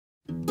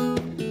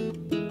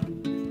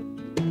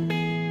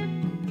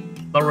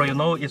Laura, you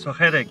know it's a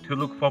headache to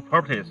look for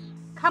properties.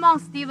 Come on,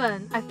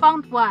 Steven. I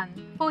found one.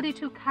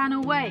 42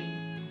 Kano Way.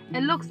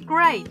 It looks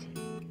great.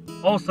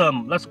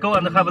 Awesome. Let's go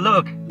and have a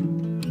look.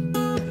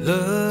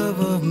 Love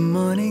of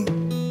money,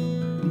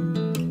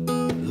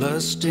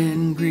 lust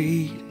and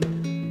greed,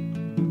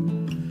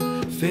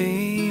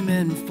 fame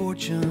and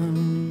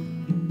fortune,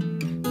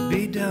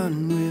 be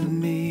done with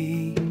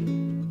me.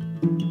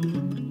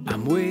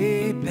 I'm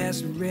way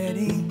past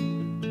ready.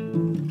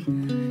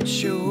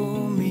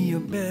 Show me a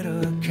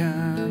better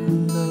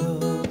kind of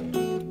love.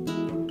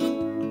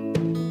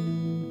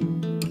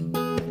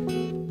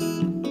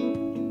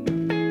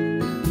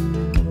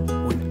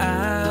 When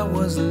I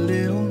was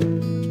little,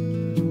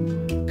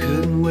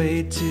 couldn't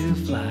wait to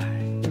fly.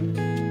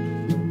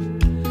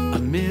 A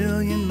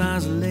million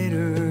miles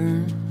later,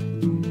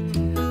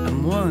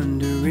 I'm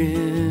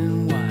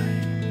wondering why.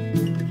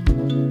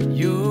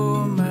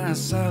 You're my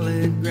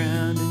solid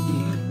ground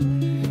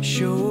and you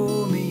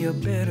show me a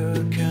better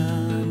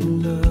kind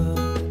of love.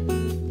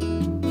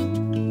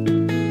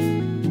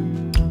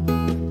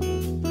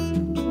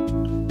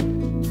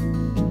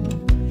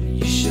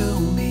 You show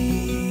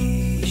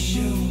me, you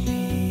show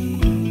me,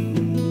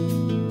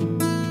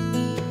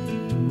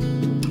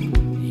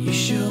 you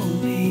show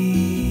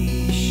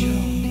me, show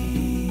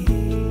me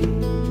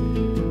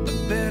a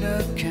better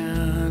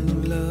kind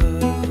of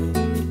love.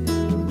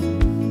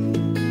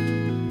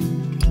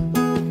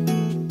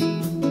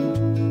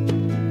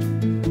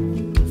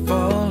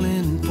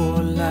 Falling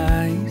for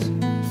lies,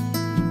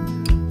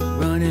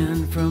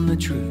 running from the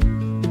truth.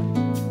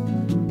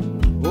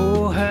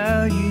 Oh,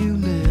 how you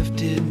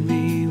lifted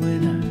me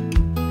when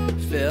I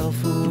fell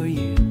for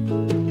you.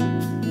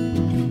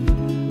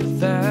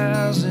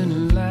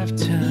 1,000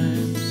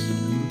 lifetimes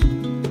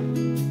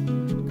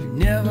could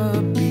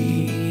never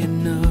be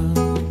enough.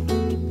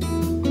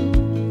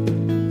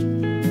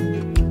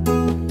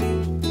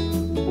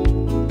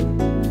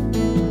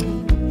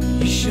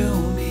 You show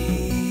me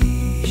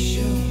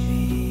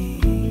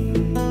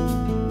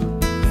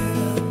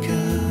better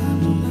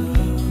kind of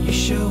love. You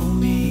show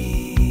me.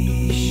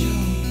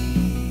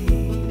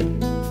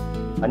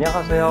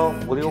 안녕하세요.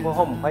 우리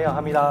오픈홈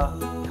환영합니다.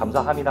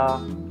 감사합니다.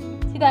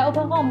 期待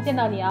Open Home 见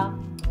到你啊。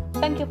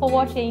Thank you for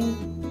watching.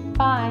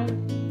 Bye.